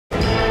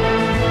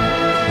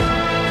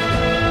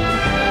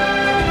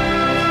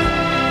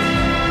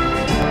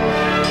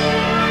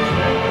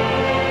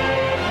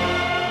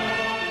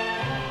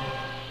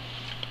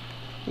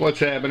What's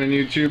happening,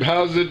 YouTube?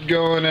 How's it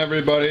going,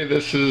 everybody?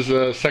 This is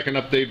a second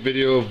update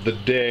video of the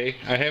day.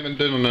 I haven't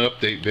done an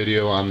update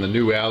video on the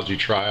Nualgi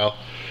trial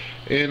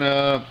in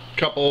a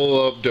couple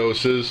of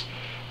doses,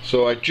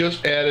 so I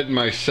just added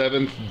my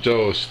 7th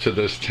dose to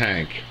this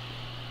tank.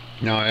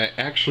 Now, I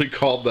actually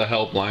called the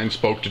helpline,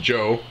 spoke to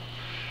Joe,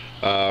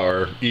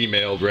 or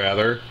emailed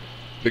rather,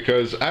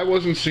 because I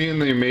wasn't seeing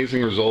the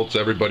amazing results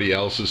everybody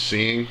else is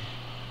seeing.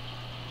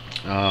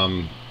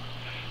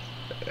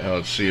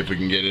 Let's see if we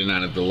can get in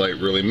on it. The light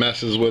really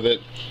messes with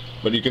it,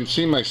 but you can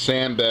see my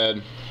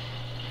sandbed.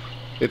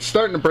 It's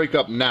starting to break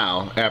up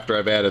now after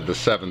I've added the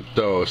 7th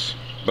dose,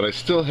 but I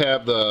still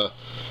have the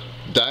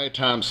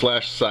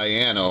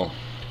diatom/cyano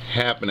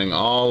happening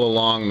all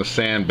along the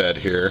sandbed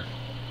here.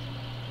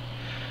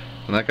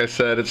 And like I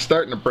said, it's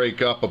starting to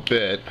break up a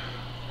bit,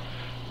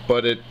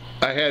 but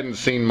I hadn't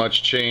seen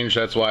much change.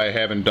 That's why I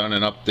haven't done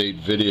an update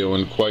video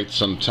in quite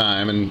some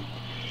time. And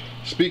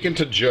speaking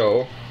to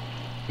Joe,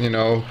 you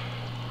know,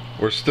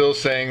 we're still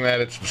saying that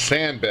it's the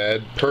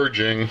sandbed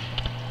purging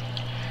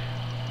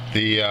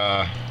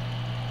the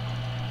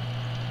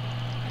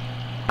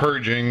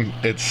purging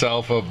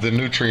itself of the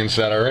nutrients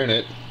that are in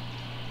it,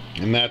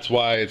 and that's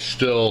why it's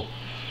still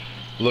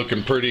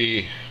looking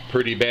pretty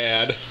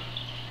bad.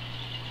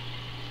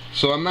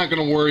 So I'm not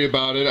going to worry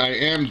about it. I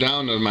am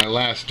down to my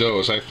last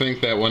dose. I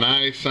think that when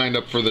I signed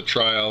up for the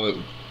trial, it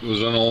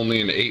was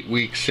only an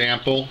 8-week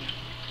sample.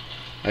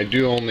 I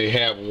do only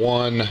have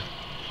 1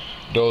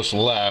 dose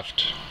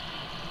left,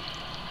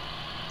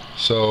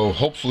 so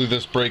hopefully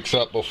this breaks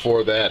up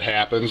before that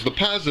happens. The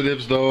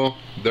positives, though,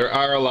 there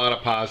are a lot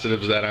of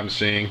positives that I'm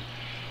seeing.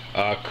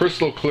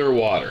 Crystal clear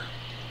water.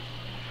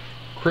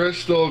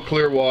 Crystal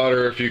clear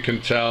water, if you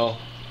can tell.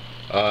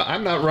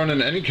 I'm not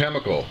running any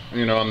chemical.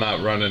 You know, I'm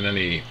not running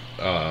any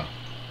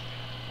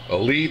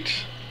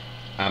Elite.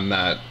 I'm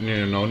not,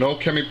 you know, no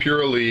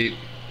ChemiPure Elite,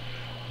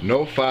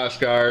 no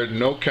Phosguard,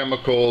 no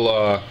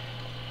chemical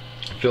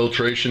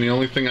filtration. The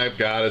only thing I've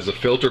got is a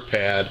filter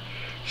pad.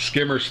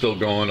 Skimmer's still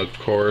going, of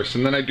course,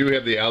 and then I do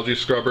have the algae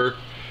scrubber,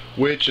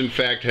 which in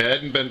fact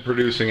hadn't been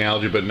producing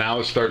algae, but now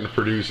is starting to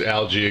produce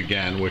algae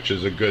again, which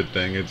is a good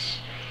thing. It's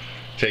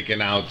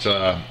taking out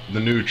the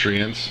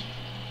nutrients.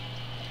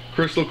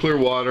 Crystal clear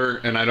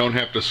water, and I don't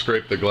have to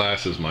scrape the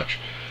glass as much.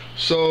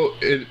 So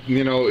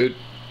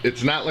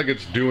it's not like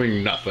it's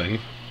doing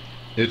nothing.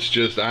 It's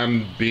just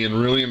I'm being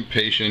really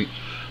impatient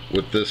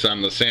with this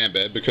on the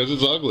sandbed because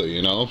it's ugly,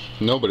 you know.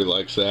 Nobody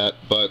likes that,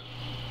 but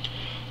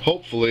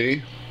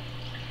hopefully,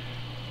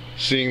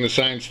 seeing the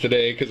signs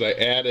today, because I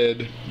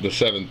added the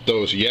 7th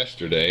dose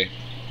yesterday,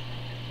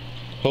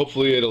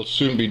 hopefully it'll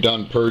soon be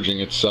done purging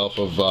itself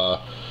of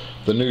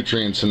the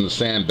nutrients in the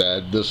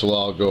sandbed. This will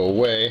all go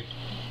away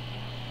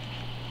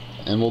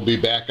and we'll be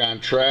back on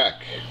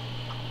track.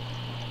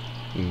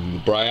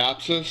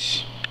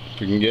 Bryopsis, if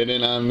we can get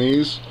in on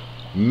these,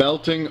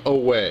 melting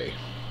away.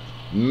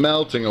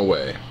 Melting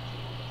away.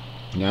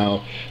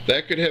 Now,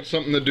 that could have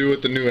something to do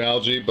with the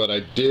Nualgi, but I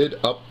did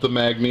up the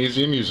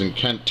magnesium using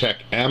Kent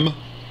Tech M,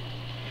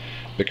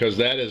 because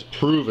that is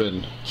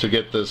proven to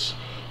get this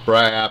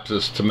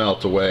bryopsis to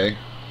melt away.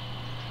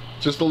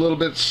 Just a little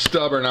bit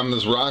stubborn on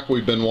this rock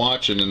we've been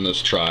watching in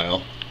this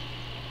trial.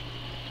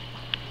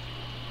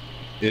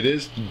 It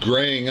is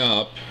graying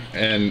up,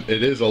 and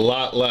it is a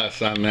lot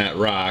less on that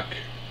rock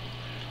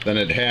than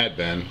it had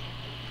been.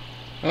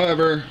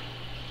 However,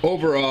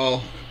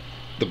 overall,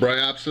 the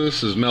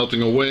bryopsis is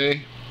melting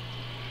away.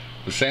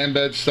 The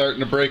sandbed's starting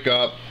to break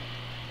up.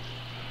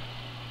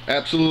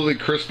 Absolutely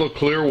crystal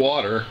clear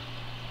water,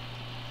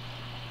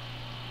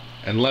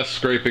 and less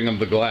scraping of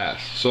the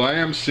glass. So I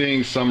am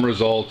seeing some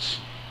results.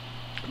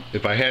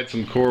 If I had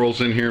some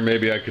corals in here,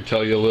 maybe I could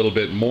tell you a little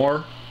bit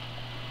more.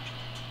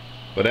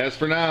 But as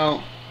for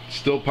now,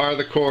 still par of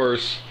the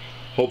course.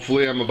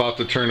 Hopefully I'm about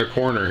to turn a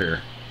corner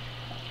here.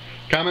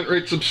 Comment,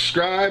 rate,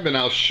 subscribe, and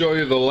I'll show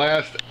you the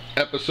last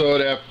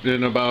episode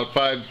in about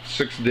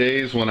 5-6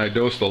 days when I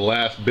dose the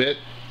last bit.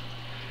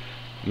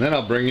 And then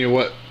I'll bring you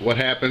what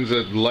happens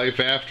at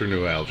life after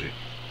Nualgi.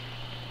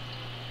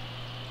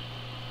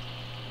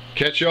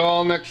 Catch you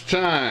all next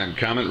time.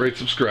 Comment, rate,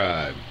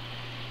 subscribe.